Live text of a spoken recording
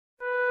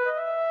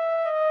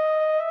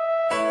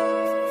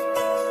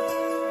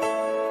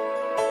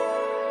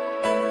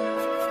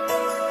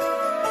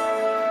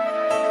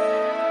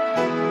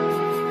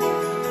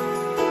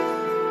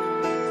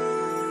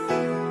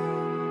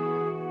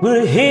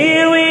But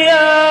here we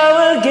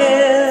are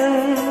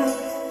again.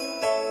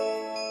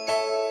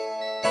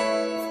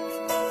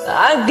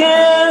 I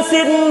guess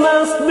it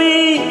must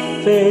be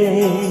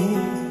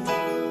fate.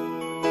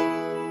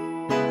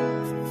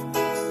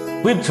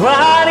 We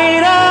tried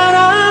it on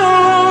our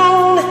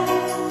own,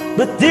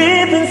 but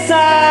deep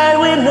inside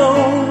we know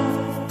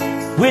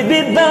we'd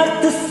be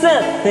back to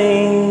set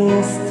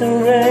things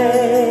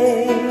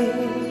straight.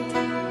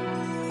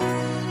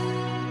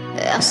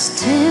 I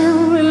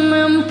still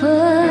remember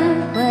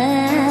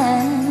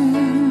when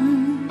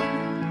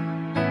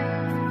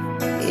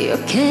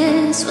your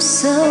kiss was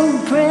so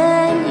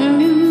brand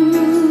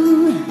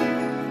new.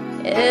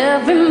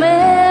 Every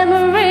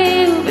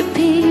memory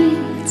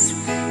repeats,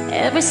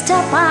 every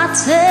step I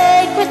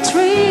take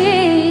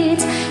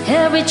retreats,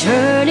 every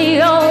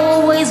journey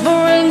always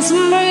brings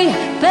me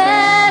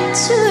back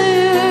to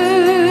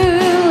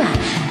you.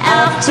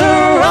 After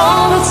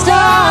all the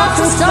stops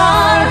and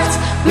starts,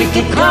 we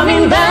keep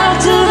coming back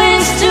to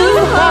these two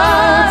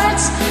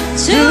hearts,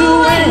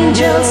 two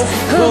angels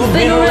who've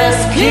been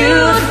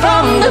rescued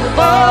from the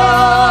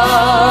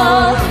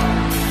fall.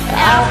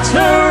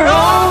 After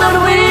all that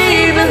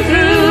we've been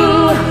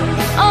through,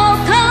 all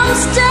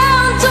comes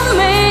down to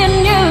me and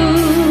you.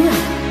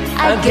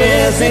 I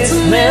guess it's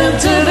meant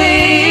to be,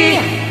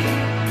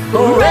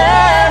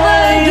 forever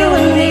you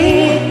and me.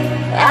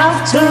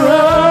 After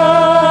all,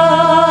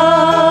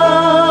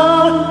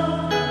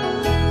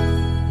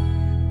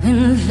 when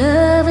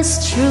love is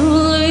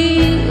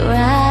truly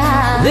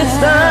right, this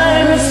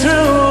time is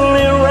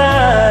truly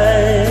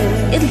right.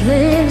 It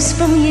lives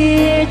from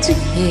year to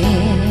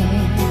year.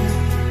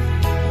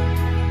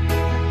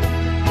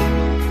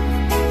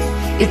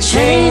 It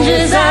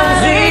changes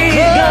as it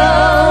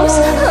goes.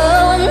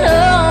 Oh, I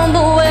know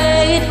the way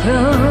it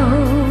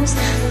grows,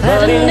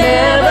 but it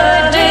never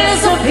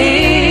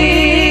disappears.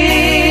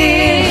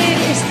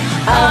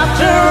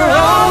 After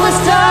all the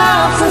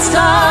stops and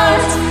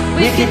starts,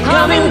 we keep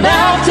coming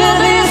back to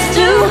these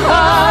two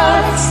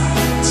hearts,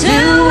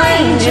 two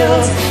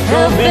angels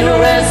have been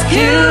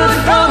rescued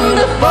from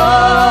the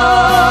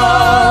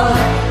fall.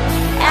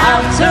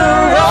 After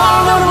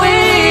all that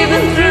we've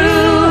been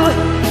through,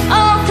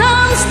 all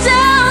comes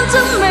down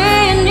to me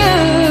and you.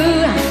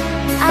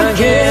 I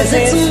guess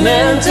it's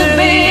meant to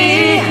be,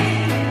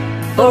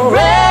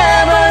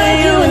 forever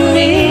you and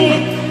me.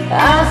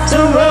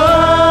 After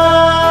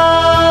all,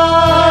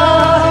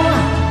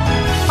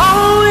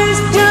 always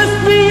just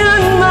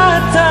beyond my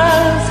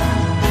times,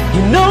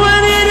 you know I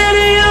needed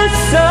you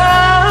so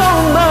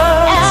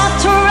much.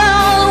 After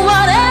all,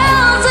 what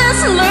else is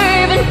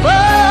living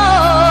for?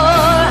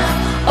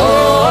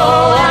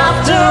 Oh,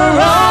 after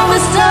all the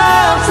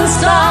stops and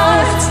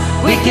starts,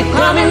 we keep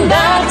coming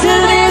back to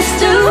these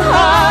two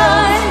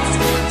hearts,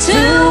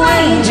 two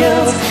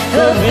angels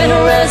who've been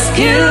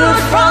rescued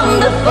from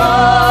the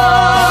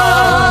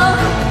fall.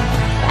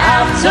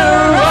 After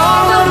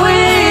all that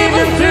we've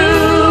been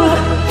through,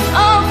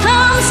 all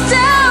comes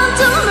down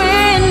to me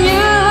and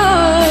you.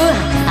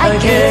 I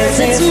guess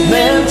it's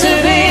meant to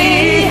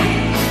be,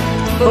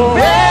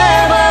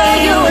 forever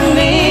you and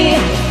me.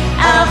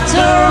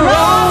 After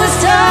all the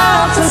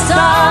stops and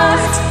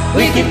starts,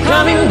 we keep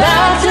coming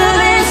back to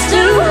these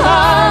two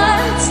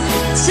hearts,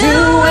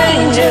 two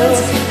angels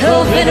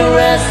who've been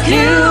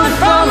rescued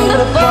from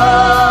the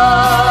fall.